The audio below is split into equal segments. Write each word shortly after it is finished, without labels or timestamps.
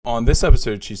On this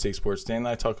episode of Cheesesteak Sports, Dan and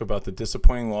I talk about the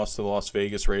disappointing loss to the Las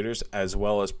Vegas Raiders, as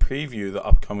well as preview the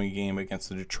upcoming game against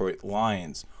the Detroit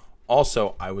Lions.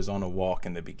 Also, I was on a walk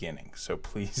in the beginning, so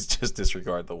please just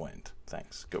disregard the wind.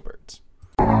 Thanks. Go Birds.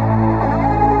 Yo,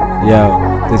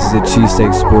 this is a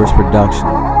Cheesesteak Sports production.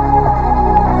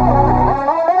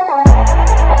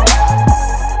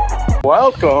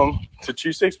 Welcome to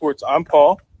Cheesesteak Sports. I'm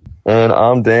Paul. And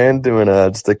I'm Dan, doing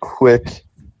just a quick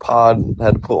pod.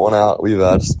 Had to put one out. We've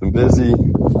just been busy,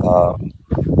 a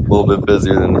little bit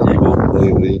busier than the Eagle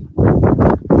lately.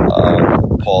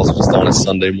 Paul's just on a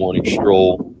Sunday morning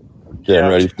stroll,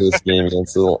 getting ready for his game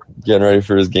against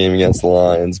the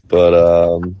Lions.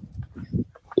 But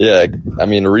yeah, I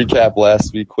mean, to recap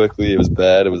last week quickly, it was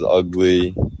bad. It was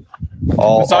ugly.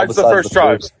 Besides the first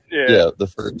drive. Yeah, the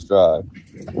first drive,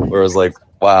 where it was like,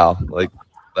 wow, like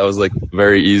that was like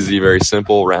very easy, very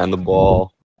simple. Ran the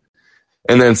ball.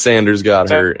 And then Sanders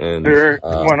got hurt and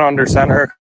went under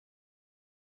center.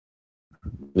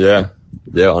 Yeah,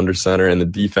 under center, and the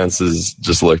defenses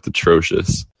just looked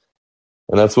atrocious.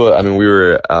 And that's what we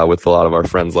were with a lot of our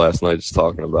friends last night, just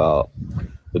talking about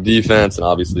the defense, and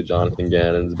obviously Jonathan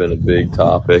Gannon's been a big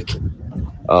topic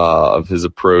of his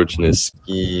approach and his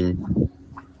scheme.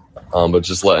 But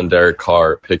just letting Derek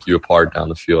Carr pick you apart down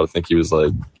the field. I think he was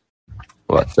like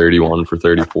 31 for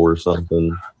 34 or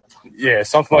something. Yeah,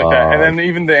 something like that. And then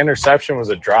even the interception was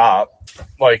a drop.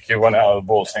 Like, it went out of the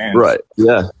Bulls' hands. Right,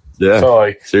 yeah.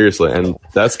 So, seriously. And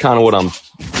that's kind of what I'm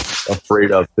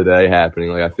afraid of today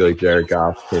happening. Like, I feel like Jared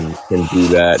Goff can do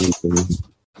that. He can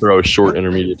throw short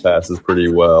intermediate passes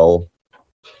pretty well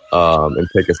and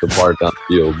pick us apart down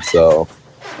the field. So,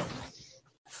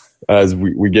 as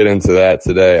we get into that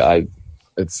today,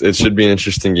 it should be an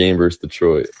interesting game versus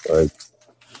Detroit. Like,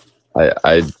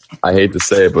 I hate to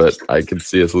say it, but I could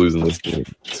see us losing this game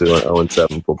to an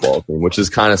 0-7 football team, which is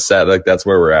kind of sad. Like, that's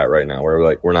where we're at right now.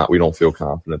 We don't feel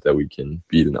confident that we can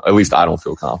beat at least I don't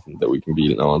feel confident that we can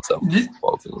beat an 0-7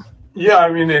 football team. Yeah,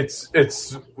 I mean, it's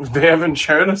they haven't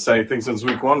shown us anything since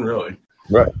week one, really.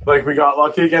 Right. Like, we got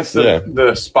lucky against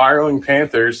the spiraling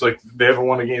Panthers. Like, they haven't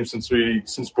won a game since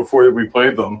before we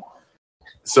played them.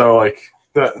 So, like,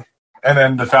 and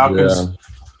then the Falcons.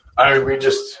 Yeah.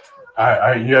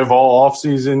 You have all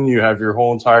offseason. You have your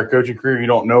whole entire coaching career. You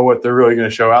don't know what they're really going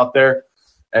to show out there.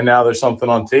 And now there's something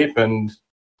on tape, and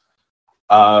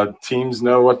teams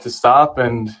know what to stop,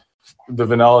 and the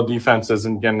vanilla defense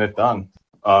isn't getting it done.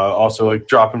 Also, like,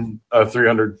 dropping a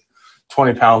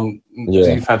 320-pound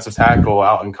defensive tackle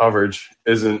out in coverage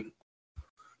isn't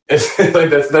 – like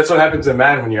that's what happens in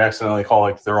Madden when you accidentally call,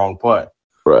 like, the wrong play.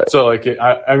 Right. So, like,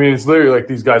 it's literally like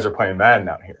these guys are playing Madden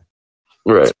out here.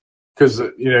 Right. Because,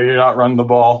 you're not running the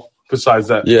ball besides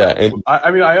that. Yeah. And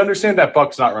I understand that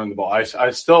Buck's not running the ball. I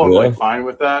still am fine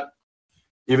with that,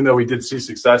 even though we did see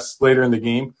success later in the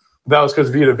game. That was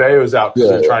because Vita Vea was out because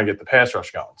they're trying to get the pass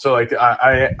rush going. So, like,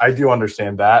 I do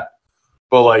understand that.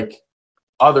 But, like,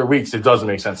 other weeks, it doesn't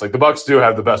make sense. Like, the Bucks do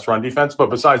have the best run defense, but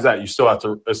besides that, you still have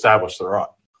to establish the run.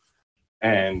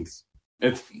 And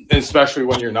it's especially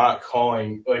when you're not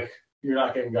calling, like, you're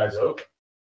not getting guys open.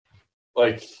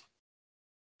 Like,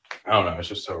 I don't know. It's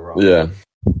just so wrong. Yeah.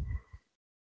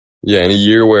 Yeah, in a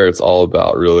year where it's all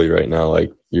about really right now,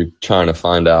 like, you're trying to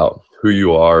find out who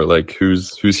you are, like,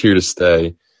 who's here to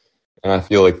stay. And I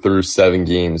feel like through 7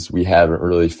 games, we haven't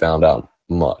really found out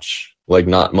much. Like,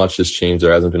 not much has changed.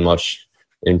 There hasn't been much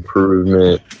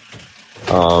improvement.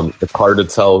 It's hard to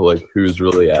tell, like, who's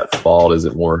really at fault. Is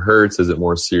it more Hurts? Is it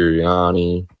more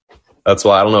Sirianni? That's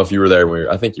why I don't know if you were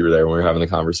there I think you were there when we were having the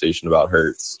conversation about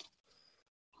Hurts.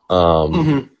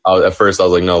 At first I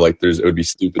was like, no, like, it would be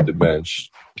stupid to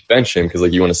bench him because,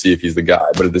 like, you want to see if he's the guy,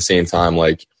 but at the same time,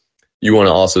 like, you want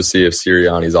to also see if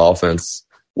Sirianni's offense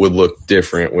would look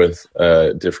different with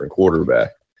a different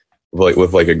quarterback,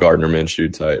 with a Gardner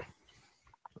Minshew type.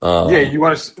 You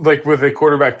want to, like, with a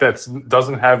quarterback that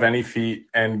doesn't have any feet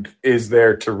and is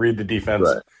there to read the defense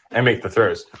and make the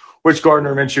throws, which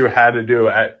Gardner Minshew had to do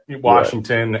at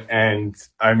Washington, and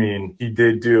I mean, he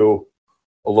did do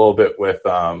a little bit with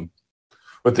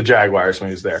the Jaguars when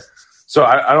he was there. So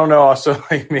I don't know. Also,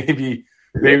 like, maybe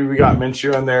we got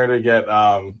Minshew in there to get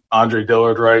Andre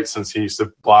Dillard right, since he used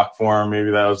to block for him. Maybe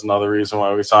that was another reason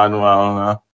why we signed him. I don't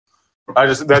know. I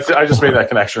just made that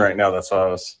connection right now. That's what I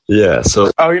was. Yeah.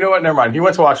 So. Oh, you know what? Never mind. He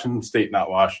went to Washington State, not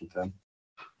Washington.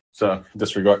 So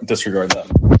disregard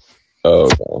that. Oh,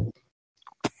 okay.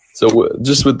 So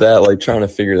just with that, like, trying to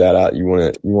figure that out, you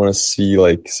want to see,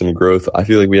 like, some growth. I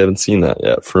feel like we haven't seen that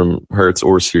yet from Hurts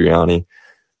or Sirianni.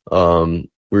 I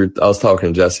was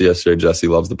talking to Jesse yesterday. Jesse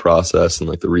loves the process and,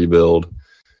 like, the rebuild,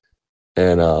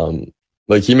 and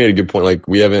like, he made a good point. Like,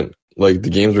 we haven't like the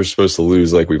games we're supposed to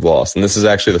lose, like we've lost. And this is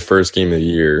actually the first game of the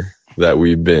year that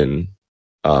we've been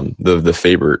the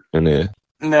favorite in it.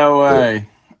 No way.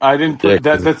 I didn't put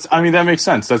that. That makes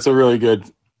sense. That's a really good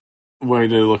way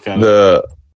to look at it.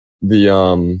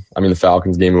 The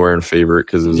Falcons game we were in favorite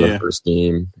because it was our first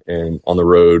game and on the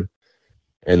road.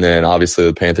 And then obviously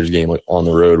the Panthers game on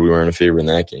the road, we weren't a favorite in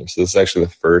that game. So this is actually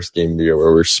the first game of the year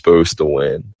where we're supposed to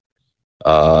win.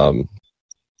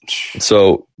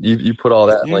 So you put all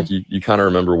that, like you kind of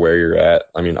remember where you're at.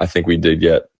 I mean, I think we did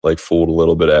get like fooled a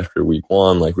little bit after week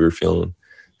 1. Like we were feeling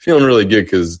really good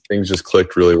because things just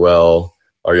clicked really well.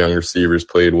 Our young receivers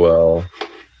played well.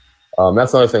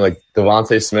 That's another thing. Like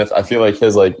Devontae Smith, I feel like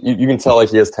his you can tell like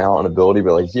he has talent and ability,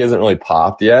 but like he hasn't really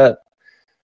popped yet.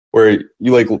 Where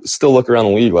you like still look around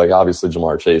the league, like obviously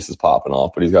Jamar Chase is popping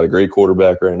off, but he's got a great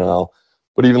quarterback right now.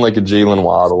 But even like a Jalen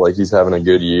Waddle, like he's having a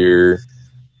good year.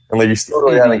 And like you still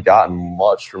really haven't gotten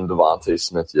much from Devontae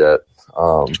Smith yet.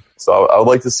 So I would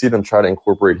like to see them try to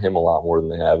incorporate him a lot more than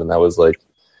they have. And that was like,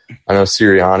 I know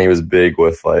Sirianni was big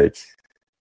with like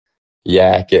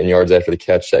Yak getting yards after the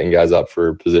catch, setting guys up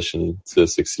for position to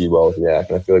succeed well with Yak.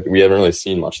 And I feel like we haven't really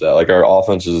seen much of that. Like our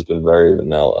offense has been very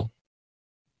vanilla.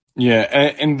 Yeah,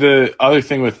 and the other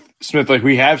thing with Smith, like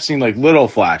we have seen like little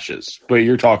flashes, but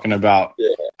you're talking about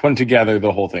putting together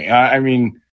the whole thing. I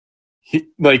mean, you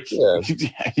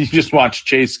just watched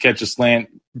Chase catch a slant,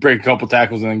 break a couple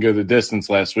tackles, and then go the distance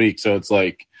last week. So it's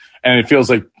like, and it feels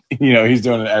like, he's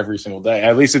doing it every single day.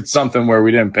 At least it's something where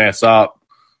we didn't pass up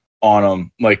on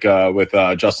him, like with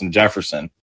Justin Jefferson.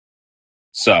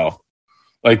 So,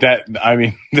 like that, I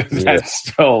mean, that's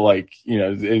still like,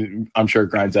 I'm sure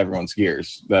it grinds everyone's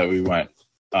gears that we went.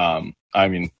 I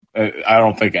mean, I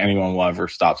don't think anyone will ever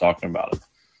stop talking about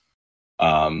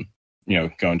it.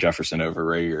 Going Jefferson over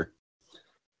Rager.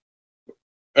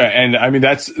 And I mean,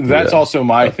 that's also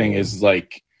my thing is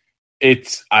like,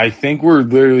 I think we're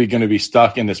literally going to be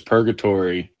stuck in this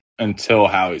purgatory until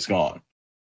Howie's gone.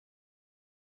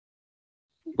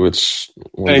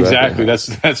 Exactly.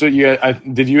 That's what you.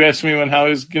 Did you ask me when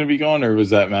Howie's going to be gone, or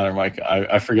was that Matter Mike?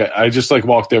 I forget. I just like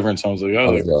walked over and someone was like,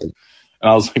 "Oh," and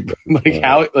I was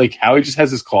like, Howie just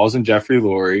has his claws in Jeffrey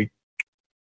Lurie,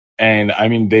 and I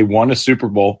mean they won a Super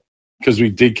Bowl because we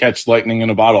did catch lightning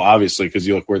in a bottle, obviously, because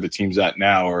you look where the team's at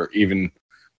now, or even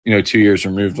 2 years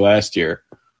removed last year.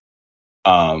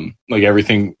 Like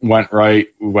everything went right.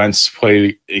 Wentz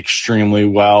played extremely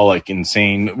well, like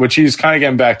insane, which he's kind of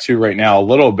getting back to right now a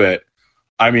little bit.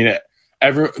 I mean,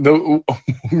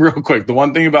 real quick, the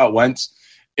one thing about Wentz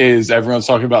is everyone's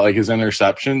talking about like his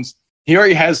interceptions. He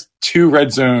already has 2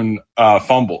 red zone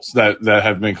fumbles that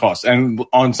have been cost. And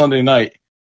on Sunday night,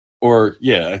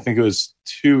 I think it was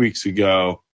 2 weeks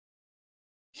ago,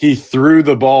 he threw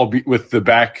the ball with the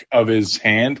back of his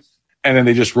hand, and then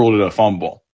they just ruled it a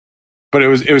fumble. But it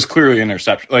was clearly an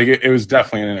interception. Like it was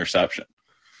definitely an interception.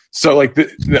 So like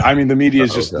the media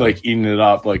is just like eating it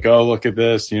up. Like, oh, look at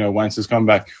this. Wentz has come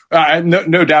back.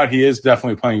 No doubt he is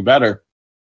definitely playing better.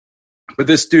 But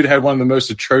this dude had one of the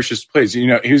most atrocious plays. He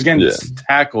was getting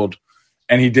tackled,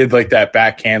 and he did like that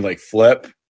backhand like flip.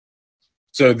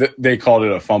 So they called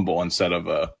it a fumble instead of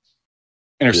a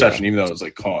interception, even though it was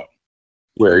like caught.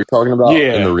 Where are you talking about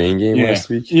in the rain game last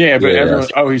week? Yeah, but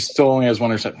everyone, he still only has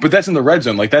 1 interception. But that's in the red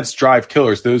zone. Like, that's drive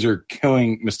killers. Those are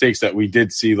killing mistakes that we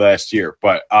did see last year.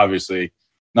 But obviously,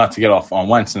 not to get off on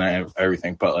Wentz and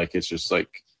everything, but, like, it's just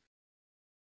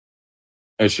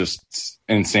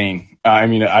insane. I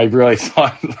mean, I really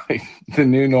thought, like, the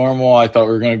new normal, I thought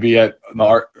we were going to be at the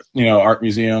art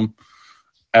museum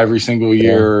every single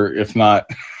year, if not,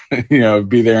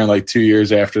 be there in, like, 2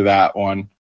 years after that one.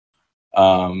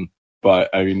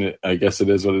 But, I mean, I guess it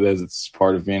is what it is. It's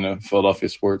part of being a Philadelphia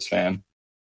sports fan.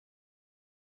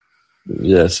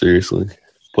 Yeah, seriously.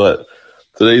 But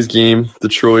today's game,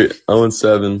 Detroit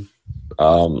 0-7.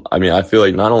 I mean, I feel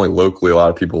like not only locally, a lot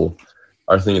of people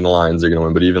are thinking the Lions are going to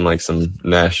win, but even like some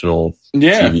national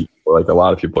TV, like a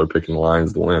lot of people are picking the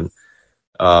Lions to win,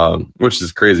 which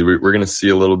is crazy. We're going to see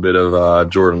a little bit of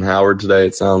Jordan Howard today,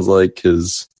 it sounds like,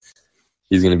 because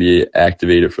he's going to be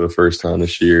activated for the first time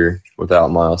this year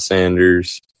without Miles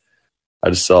Sanders. I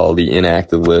just saw the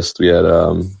inactive list. We had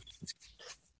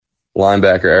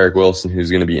linebacker Eric Wilson,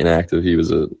 who's going to be inactive. He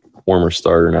was a former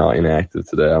starter, now inactive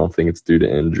today. I don't think it's due to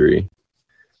injury.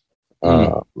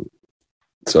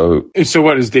 So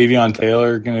what, is Davion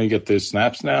Taylor going to get those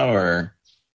snaps now, or?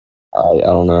 I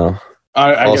don't know.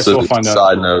 I guess we'll find out.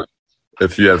 Side note,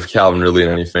 if you have Calvin Ridley in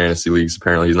any fantasy leagues,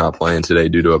 apparently he's not playing today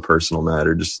due to a personal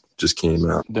matter. Just came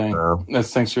out. Dang,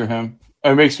 that's thanks for him.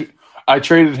 It makes me. I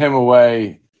traded him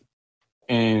away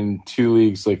in 2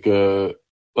 leagues, like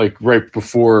right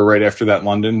before, or right after that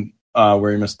London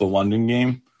where he missed the London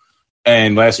game.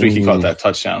 And last week he caught that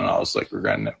touchdown, and I was like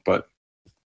regretting it. But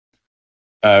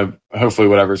hopefully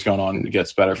whatever's going on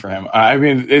gets better for him. I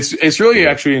mean, it's really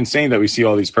actually insane that we see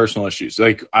all these personal issues.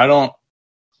 Like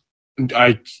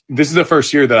this is the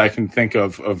first year that I can think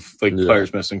of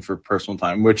players missing for personal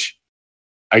time, which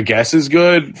I guess is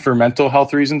good for mental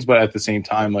health reasons, but at the same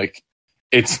time, like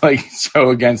it's like so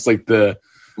against like the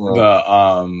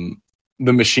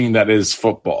machine that is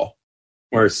football,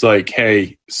 where it's like,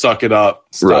 hey, suck it up,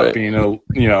 stop being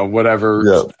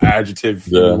whatever adjective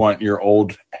you want your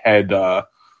old head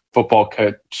football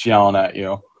coach yelling at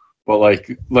you. But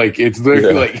like it's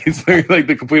literally like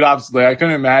the complete opposite. Like, I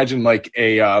couldn't imagine like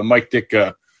a Mike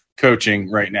Ditka coaching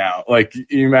right now. Like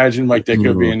you imagine Mike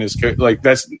Ditka being his coach, like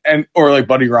or like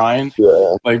Buddy Ryan.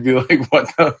 Yeah. Like be like, what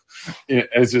the?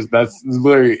 It's just that's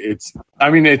literally it's.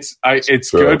 I mean, it's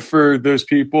good for those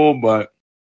people, but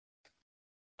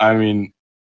I mean,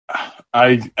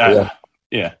 I don't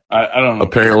know.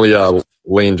 Apparently,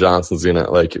 Lane Johnson's gonna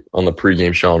like on the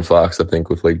pregame show on Fox, I think,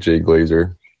 with like Jay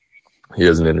Glazer. He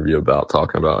has an interview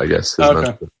talking about, I guess, his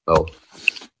mental health.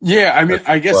 Yeah, I mean,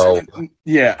 I guess, I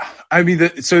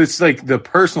mean, so it's like the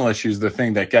personal issue is the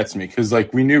thing that gets me, because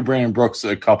like we knew Brandon Brooks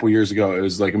a couple years ago, it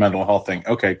was like a mental health thing.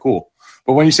 Okay, cool.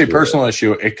 But when you say personal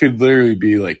issue, it could literally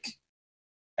be like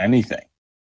anything.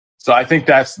 So I think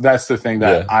that's the thing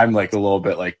that I'm like a little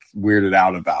bit like weirded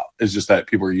out about, is just that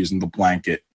people are using the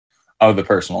blanket of the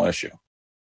personal issue.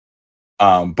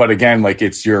 But again, like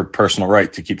it's your personal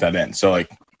right to keep that in. So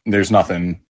like there's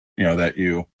nothing, that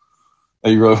you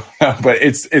really, but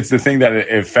it's the thing that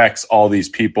it affects all these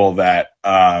people that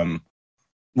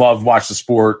watch the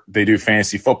sport. They do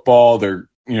fantasy football. They're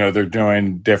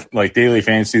doing different like daily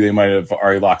fantasy. They might have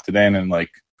already locked it in and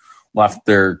like left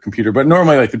their computer. But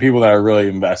normally like the people that are really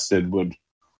invested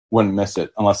wouldn't miss it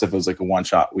unless if it was like a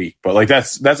one-shot week. But like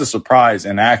that's a surprise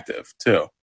and active too.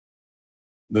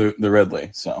 The Ridley.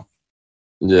 So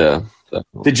yeah.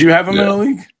 Definitely. Did you have him in a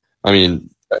league? I mean,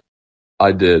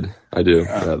 I did. I do,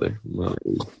 rather.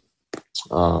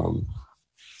 So,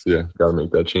 yeah, got to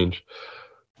make that change.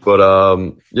 But,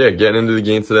 getting into the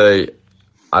game today,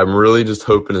 I'm really just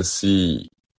hoping to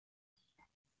see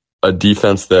a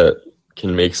defense that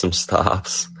can make some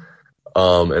stops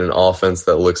and an offense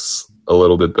that looks a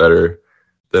little bit better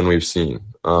than we've seen.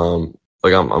 I'm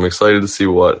excited to see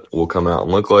what will come out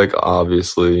and look like,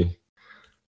 obviously.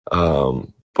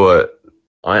 But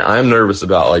I'm nervous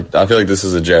about, I feel like this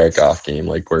is a Jared Goff game,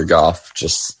 where Goff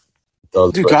just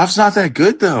does. Dude, Goff's not that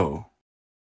good, though.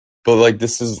 But,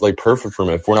 this is, perfect for him.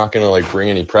 If we're not going to,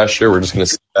 bring any pressure, we're just going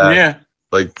to sit back. Yeah.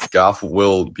 Goff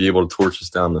will be able to torch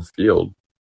us down the field.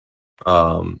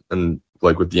 And,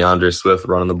 with DeAndre Swift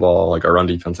running the ball, our run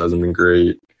defense hasn't been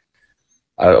great.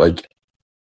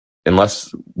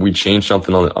 Unless we change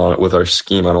something on it with our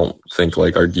scheme, I don't think,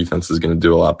 our defense is going to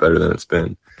do a lot better than it's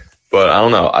been. But I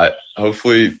don't know.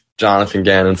 Hopefully Jonathan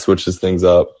Gannon switches things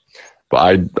up.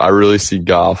 But I really see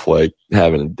Goff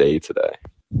having a day today.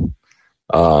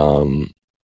 So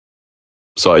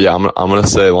yeah, I'm gonna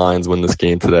say Lions win this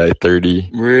game today.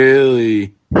 30.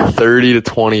 Really?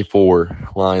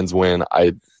 30-24. Lions win.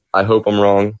 I hope I'm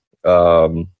wrong.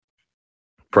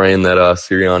 Praying that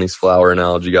Sirianni's flower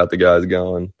analogy got the guys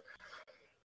going.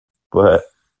 But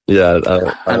yeah,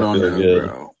 I don't know, good.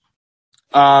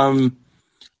 Bro.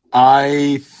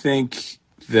 I think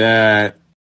that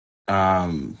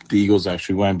the Eagles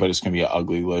actually win, but it's going to be an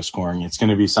ugly, low scoring. It's going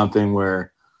to be something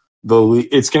where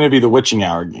it's going to be the witching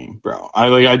hour game, bro.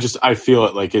 I feel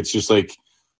it. It's just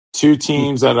two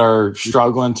teams that are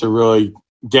struggling to really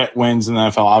get wins in the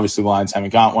NFL. Obviously, the Lions haven't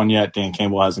got one yet. Dan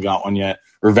Campbell hasn't got one yet.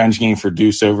 Revenge game for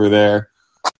Deuce over there.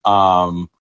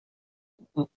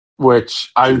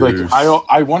 Which I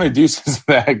want to Deuce as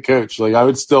the head coach. I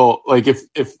would still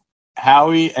if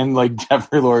Howie and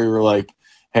Jeffrey Lurie were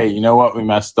hey, you know what? We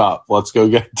messed up. Let's go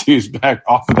get Deuce back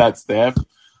off of that staff.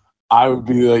 I would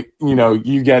be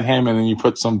you get him and then you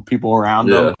put some people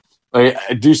around him.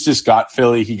 Deuce just got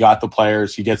Philly. He got the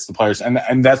players. He gets the players.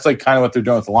 And that's kind of what they're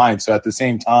doing with the Lions. So at the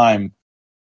same time,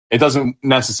 it doesn't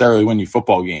necessarily win you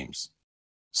football games.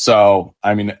 So,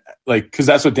 I mean, because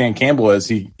that's what Dan Campbell is.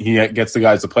 He gets the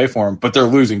guys to play for him, but they're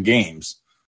losing games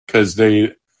because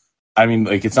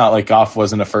it's not like Goff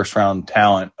wasn't a first round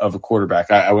talent of a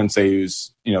quarterback. I wouldn't say he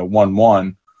was,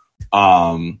 1-1.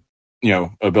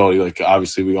 Ability.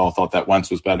 Obviously we all thought that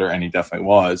Wentz was better, and he definitely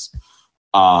was.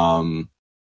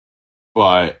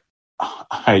 But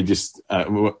I just, I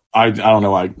don't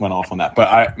know why I went off on that.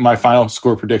 But my final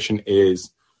score prediction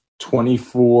is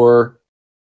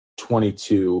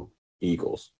 24-22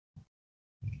 Eagles.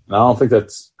 And I don't think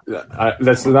that's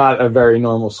That's not a very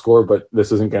normal score, but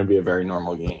this isn't going to be a very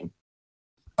normal game.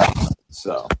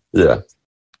 So yeah.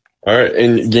 All right,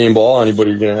 and game ball.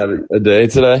 Anybody going to have a day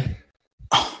today?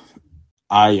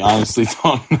 I honestly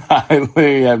don't. I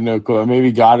literally have no clue.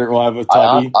 Maybe Goddard will have a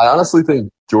tutty. I honestly think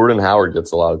Jordan Howard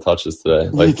gets a lot of touches today.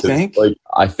 You think?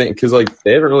 I think because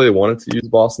they haven't really wanted to use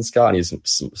Boston Scott, and he's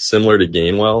similar to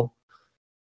Gainwell.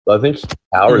 So I think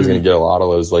Howard is going to get a lot of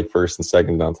those first and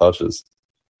second down touches.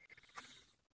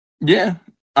 Yeah,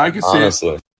 I can see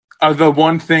honestly. It. The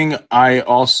one thing I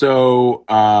also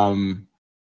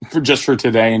for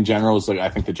today in general is I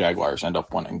think the Jaguars end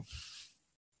up winning.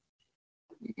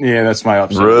 Yeah, that's my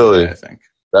upset. Really? Today, I think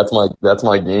that's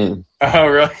my game. Oh,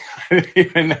 really? I didn't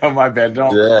even know. My bad.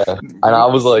 Yeah, and I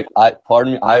was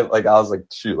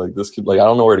shoot, this could I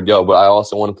don't know where to go, but I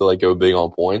also wanted to go big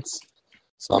on points.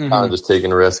 So I'm kind of just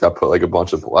taking a risk. I put a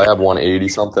bunch of. I have 180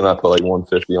 something. I put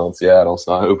 150 on Seattle.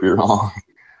 So I hope you're wrong.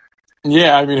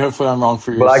 Yeah, I mean, hopefully I'm wrong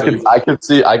for you. But I could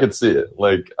see it. That's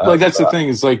the thing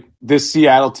is this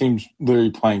Seattle team's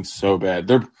literally playing so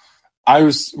bad. I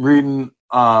was reading.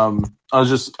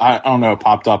 I don't know. It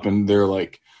popped up and they're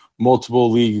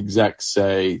multiple league execs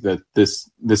say that this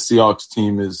Seahawks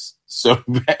team is so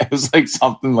bad. It was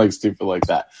something stupid like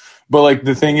that. But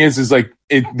the thing is they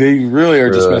really are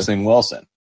just missing Wilson.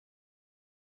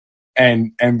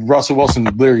 And Russell Wilson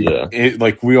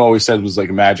literally, we always said was a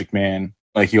magic man.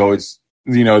 He always,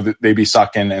 they be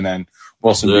sucking and then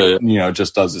Wilson,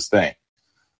 just does his thing.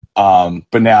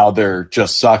 But now they're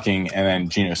just sucking, and then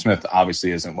Geno Smith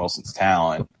obviously isn't Wilson's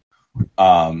talent.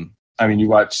 I mean, you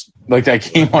watch that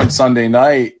game on Sunday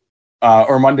night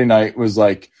or Monday night was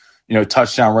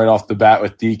touchdown right off the bat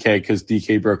with DK because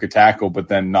DK broke a tackle, but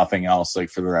then nothing else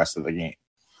for the rest of the game.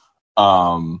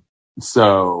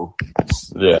 So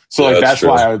that's true.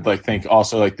 why I would think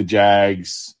also the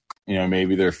Jags,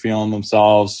 maybe they're feeling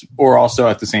themselves, or also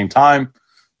at the same time,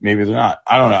 maybe they're not.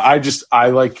 I don't know. I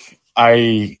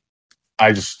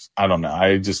don't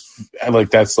know.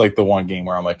 That's the one game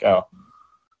where I'm oh.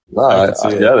 No, I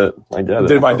get it. I get it.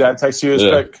 Did my dad text you his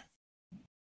pick?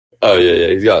 Oh yeah.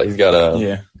 He's got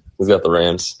the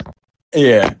Rams.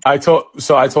 Yeah. I told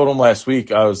him last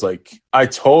week, I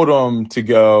told him to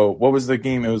go, what was the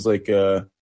game? It was a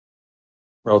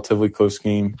relatively close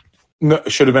game. No,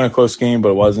 it should have been a close game, but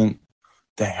it wasn't.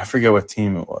 Dang, I forget what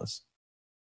team it was.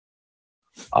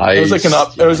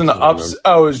 It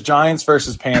was Giants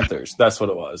versus Panthers. That's what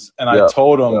it was. And I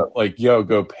told him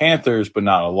go Panthers, but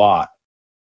not a lot.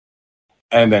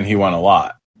 And then he won a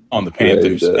lot on the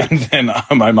Panthers. Yeah, and then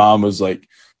my mom was like,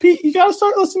 Pete, you got to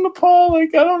start listening to Paul. I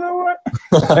don't know what.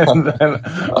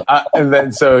 and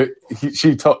then so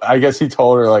I guess he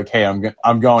told her hey,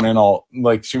 I'm going in all,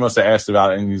 she must have asked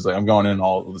about it. And he's I'm going in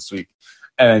all this week.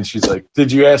 And then she's like,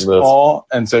 did you ask Paul?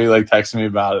 And so he texted me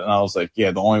about it. And I was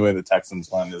yeah, the only way the Texans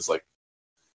win is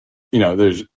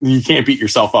you can't beat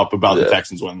yourself up about the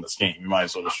Texans winning this game. You might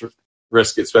as well just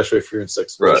risk it, especially if you're in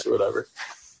sixth place or whatever.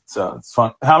 So it's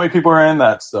fun. How many people are in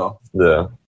that still? Yeah.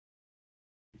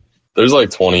 There's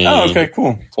 20. Oh, okay,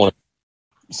 cool. 20.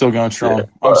 Still going strong. Yeah,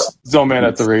 I'm still mad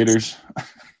at the Raiders.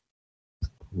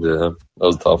 Yeah, that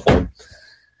was a tough one.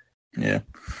 Yeah.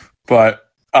 But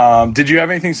did you have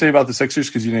anything to say about the Sixers?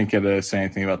 Because you didn't get to say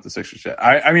anything about the Sixers yet.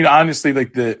 I mean, honestly,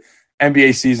 the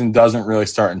NBA season doesn't really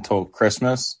start until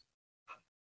Christmas.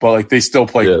 But they still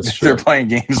play. Yeah, they're playing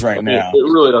games right now.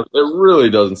 It really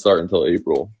doesn't start until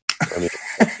April. I mean,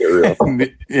 let's get real.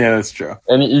 Yeah, that's true.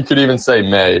 And you could even say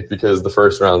May because the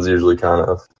first round's usually you kind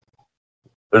of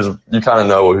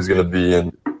know who's going to be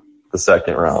in the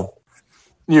second round.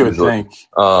 You would think.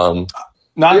 Not in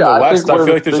the West. I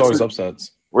feel there's always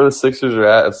upsets. Where the Sixers are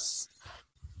at,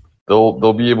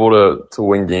 they'll be able to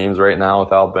win games right now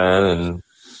without Ben and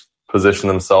position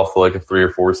themselves to a 3 or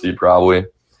 4 seed probably.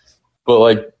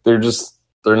 But they're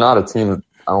not a team that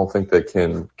I don't think that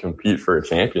can compete for a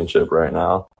championship right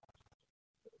now.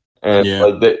 And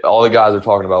all the guys were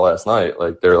talking about last night,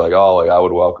 they're I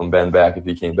would welcome Ben back if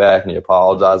he came back and he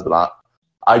apologized. But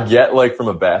I get from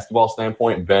a basketball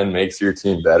standpoint, Ben makes your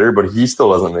team better, but he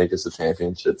still doesn't make us a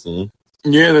championship team.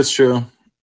 Yeah, that's true.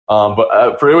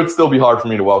 But it would still be hard for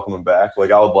me to welcome him back. I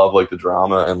would love the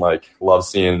drama and love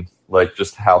seeing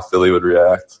just how Philly would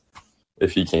react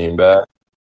if he came back.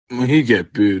 He'd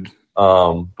get booed.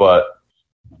 But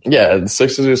yeah, the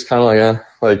Sixers are just kind of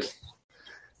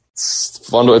it's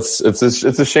fun. It's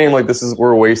a shame.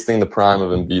 We're wasting the prime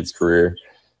of Embiid's career.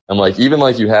 And even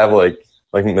you have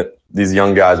these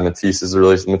young guys.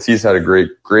 Matisse had a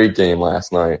great game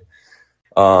last night.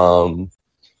 Tyrese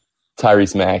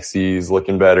Maxey's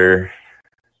looking better.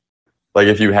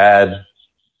 If you had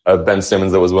a Ben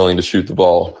Simmons that was willing to shoot the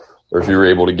ball or if you were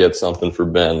able to get something for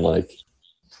Ben, like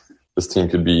this team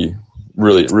could be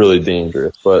really, really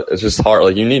dangerous. But it's just hard.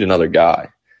 Like you need another guy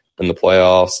in the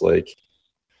playoffs. Like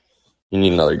you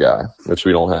need another guy, which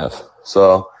we don't have.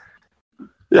 So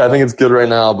yeah, I think it's good right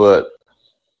now, but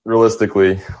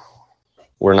realistically,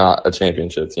 we're not a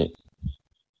championship team.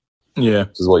 Yeah,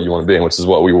 which is what you want to be, and which is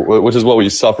what we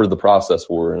suffered the process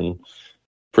for, and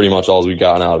pretty much all we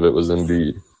got out of it was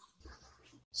Embiid.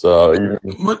 So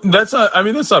that's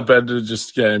not bad to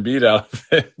just get Embiid out of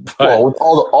it. But... Well, with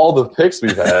all the picks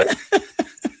we've had,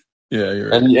 yeah,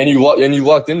 you're right. and you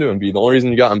lucked into Embiid. The only reason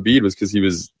you got Embiid was because he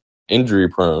was injury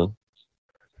prone.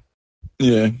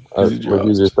 Yeah, he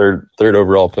was your third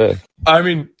overall pick. I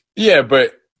mean, yeah,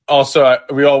 but also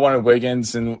we all wanted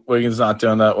Wiggins, and Wiggins not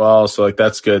doing that well, so like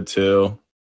that's good too.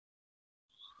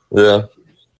 Yeah,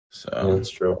 so that's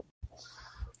true.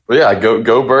 But yeah,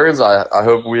 go Birds! I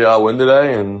hope we win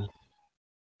today, and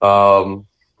I hope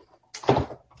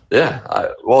we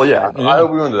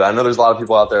win today. I know there's a lot of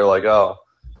people out there like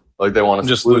they want to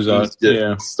just lose out,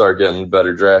 start getting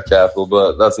better draft capital,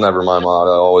 but that's never my motto.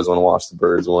 I always want to watch the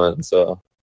Birds win. So,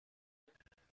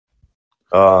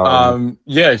 I'm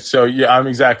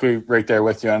exactly right there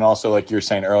with you, and also like you were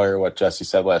saying earlier, what Jesse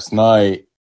said last night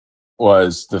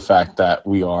was the fact that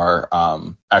we are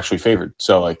actually favored.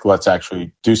 So like, let's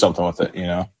actually do something with it,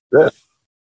 Yeah.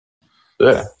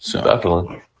 So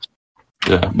definitely.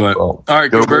 Yeah. But all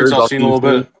right, go Birds. I'll see you in a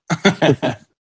little bit.